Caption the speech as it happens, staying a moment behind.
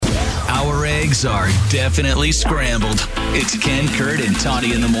eggs are definitely scrambled. It's Ken, Kurt, and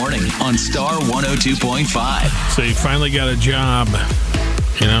Tawny in the morning on Star 102.5. So you finally got a job.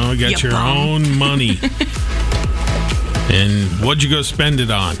 You know, got your own money. And what'd you go spend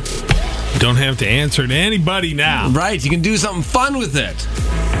it on? Don't have to answer to anybody now. Right, you can do something fun with it.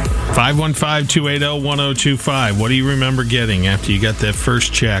 515-280-1025. What do you remember getting after you got that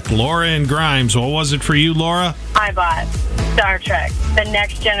first check? Laura and Grimes, what was it for you, Laura? I bought Star Trek, The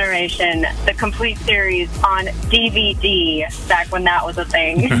Next Generation, the complete series on DVD back when that was a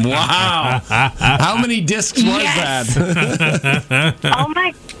thing. Wow. How many discs was that? Oh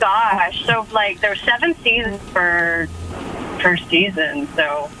my gosh. So, like, there were 7 seasons per season.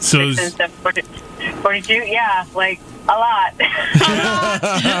 So 6 and 7, 42, yeah, like a lot.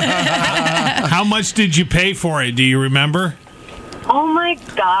 How much did you pay for it? Do you remember? Oh my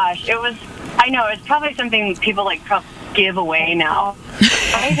gosh. I know, it's probably something people like give away now.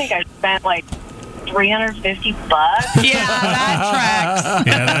 I think I spent like $350. Yeah, that tracks.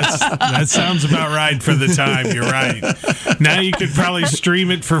 Yeah, that sounds about right for the time. You're right. Now you could probably stream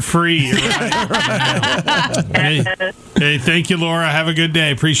it for free. You're right. Hey, thank you, Laura. Have a good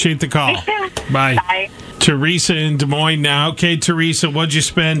day. Appreciate the call. Bye. Bye. Teresa in Des Moines now. Okay, Teresa, what'd you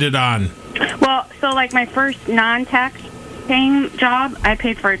spend it on? Well, so like my first non-tax paying job, I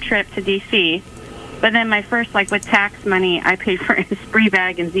paid for a trip to D.C., but then my first, like, with tax money, I paid for a spree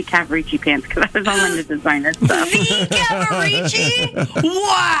bag and Zeke Cavarici pants because I was all into designer stuff. Zeke Cavarici?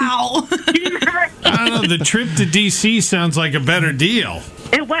 Wow. I don't know. The trip to D.C. sounds like a better deal.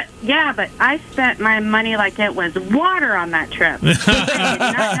 It was, yeah, but I spent my money like it was water on that trip. I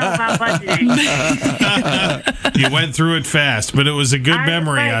did not know about budgeting. You went through it fast, but it was a good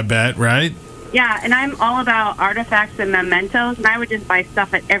memory, I bet, right? Yeah, and I'm all about artifacts and mementos, and I would just buy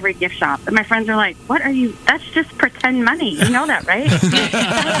stuff at every gift shop. And my friends are like, what are you? That's just pretend money. You know that, right?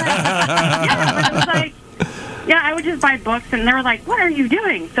 I was like, yeah, I would just buy books, and they were like, what are you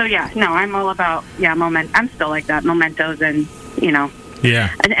doing? So, yeah, no, I'm all about, I'm still like that, mementos and,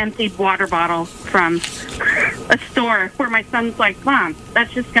 Yeah. an empty water bottle from a store where my son's like, Mom,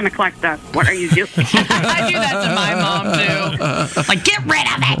 that's just going to collect dust. What are you doing? I do that to my mom, too. Like, get rid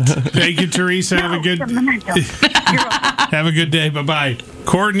of it. Thank you, Teresa. Have a good day. Bye-bye.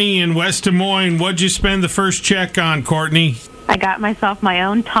 Courtney in West Des Moines, what'd you spend the first check on, Courtney? I got myself my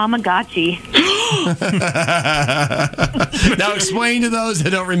own Tamagotchi. Now explain to those that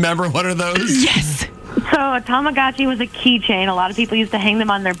don't remember, what are those? Yes. So a Tamagotchi was a keychain. A lot of people used to hang them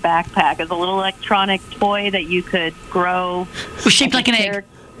on their backpack as a little electronic toy that you could grow. It was shaped like an egg.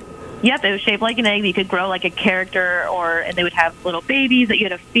 Yep, it was shaped like an egg. You could grow like a character, and they would have little babies that you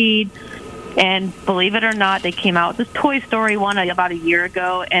had to feed. And believe it or not, they came out with this Toy Story one about a year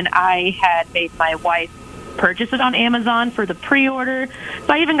ago, and I had made my wife purchase it on Amazon for the pre-order.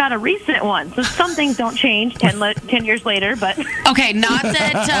 So I even got a recent one. So some things don't change 10 years later, but... Okay, not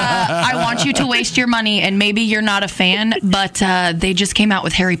that I want you to waste your money, and maybe you're not a fan, but they just came out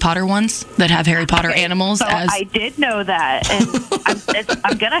with Harry Potter ones that have Harry Potter animals. So I did know that, and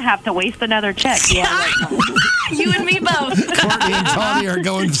I'm going to have to waste another check. Yeah, you and me both. Courtney and Tawny are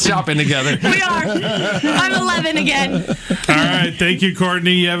going shopping together. We are. I'm 11 again. All right, thank you,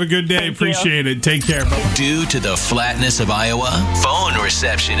 Courtney. You have a good day. Appreciate it. Take care. Due to the flatness of Iowa, phone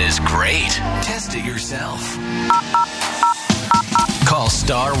reception is great. Test it yourself. Call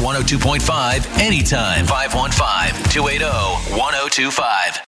Star 102.5 anytime. 515-280-1025.